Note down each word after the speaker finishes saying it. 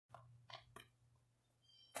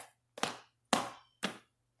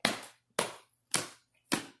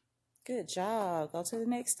Good job. Go to the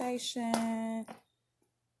next station.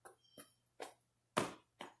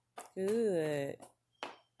 Good.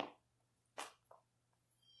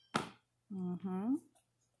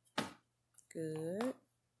 Good.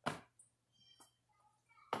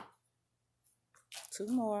 2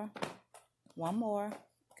 more. 1 more.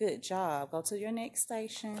 Good job. Go to your next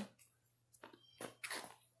station.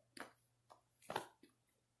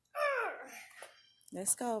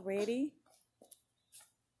 Let's go. Ready?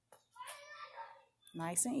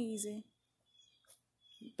 Nice and easy.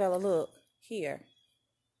 Bella, look. Here.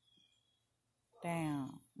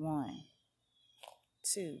 Down. 1,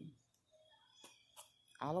 2.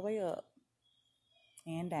 All the way up.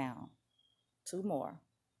 And down. 2 more.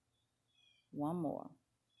 1 more.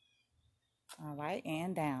 All right.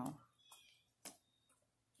 And down.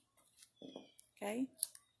 Okay.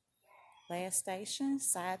 Last station.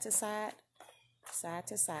 Side to side. Side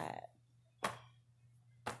to side.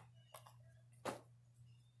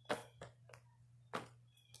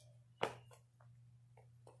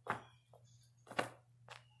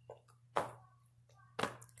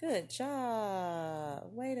 Good job.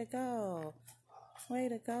 Way to go. Way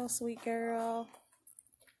to go, sweet girl.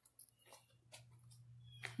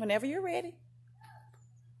 Whenever you're ready.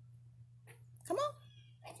 Come on.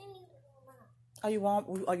 Are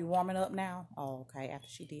you warming up now? Oh, okay. After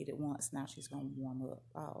she did it once, now she's going to warm up.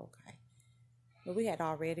 Oh, okay. But we had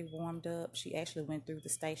already warmed up. She actually went through the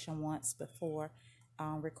station once before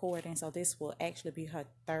recording. So this will actually be her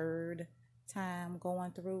 3rd time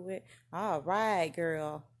going through it. All right,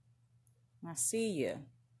 girl. I see you.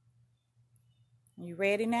 You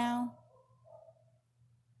ready now?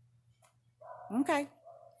 Okay.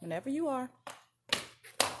 Whenever you are.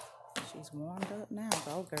 She's warmed up now.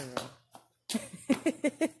 Go, girl.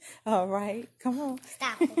 All right. Come on.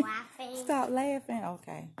 Stop laughing. Stop laughing.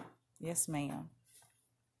 Okay. Yes, ma'am.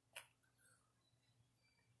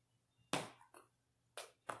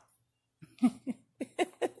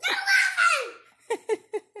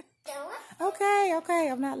 Okay,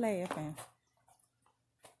 I'm not laughing.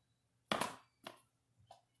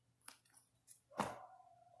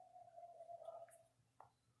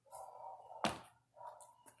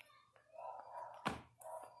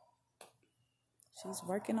 She's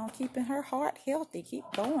working on keeping her heart healthy. Keep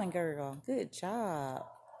going, girl. Good job.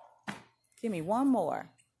 Give me 1 more.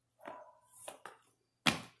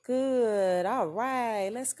 Good. All right.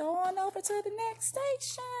 Let's go on over to the next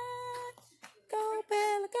station. Go,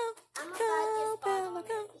 Bella, go. Go, Bella,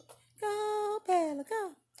 go. Go, Bella,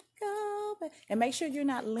 go. Go, Bella. And make sure you're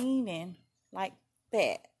not leaning like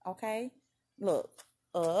that, okay? Look,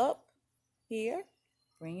 up, here.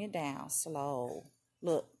 Bring it down, slow.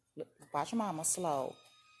 Look, watch your mama, slow.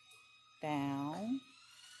 Down.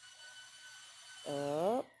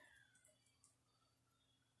 Up.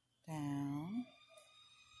 Down.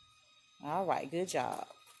 All right, good job.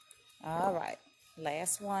 All right.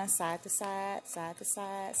 Last one, side to side, side to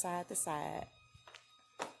side, side to side.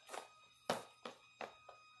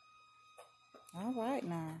 All right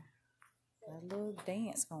now. Got a little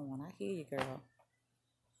dance going. I hear you, girl.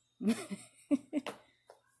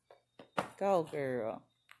 Go, girl.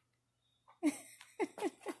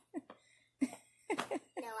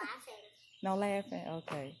 No laughing. No laughing?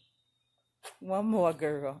 Okay. 1 more,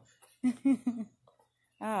 girl.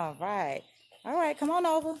 All right. All right, come on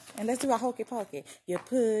over and let's do our hokey pokey. You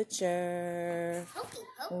put your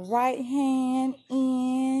right hand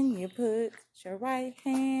in. You put your right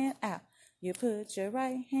hand out. You put your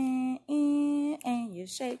right hand in and you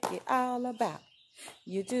shake it all about.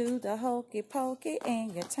 You do the hokey pokey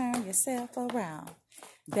and you turn yourself around.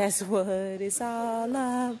 That's what it's all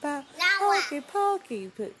about. Hokey pokey.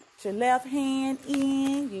 Put your left hand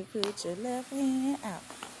in. You put your left hand out.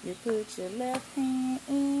 You put your left hand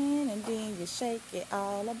in and then you shake it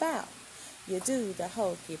all about. You do the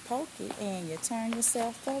hokey pokey and you turn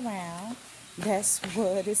yourself around. That's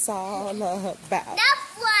what it's all about.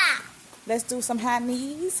 Let's do some high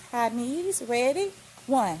knees. High knees. Ready?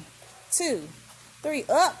 1, 2, 3.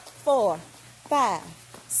 Up. 4, 5,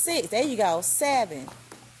 6. There you go. 7,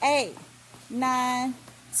 8, 9,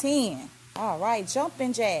 10. All right.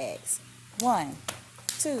 Jumping jacks. 1,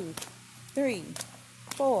 2, 3,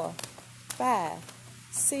 4, 5,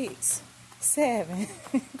 6, 7,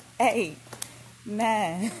 8,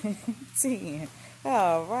 9, 10.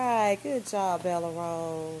 All right. Good job, Bella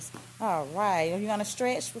Rose. All right. Are you going to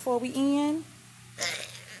stretch before we end?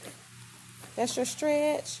 That's your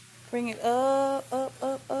stretch. Bring it up, up,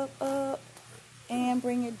 up, up, up. And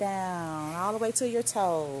bring it down all the way to your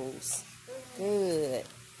toes. Good.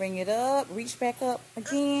 Bring it up. Reach back up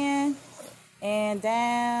again. and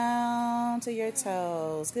down to your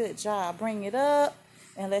toes. Good job. Bring it up,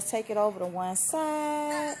 and let's take it over to one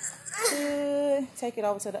side. Good. Take it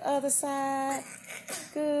over to the other side.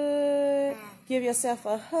 Good. Give yourself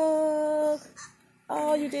a hug.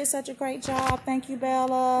 Oh, you did such a great job. Thank you,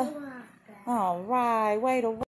 Bella. All right. Way to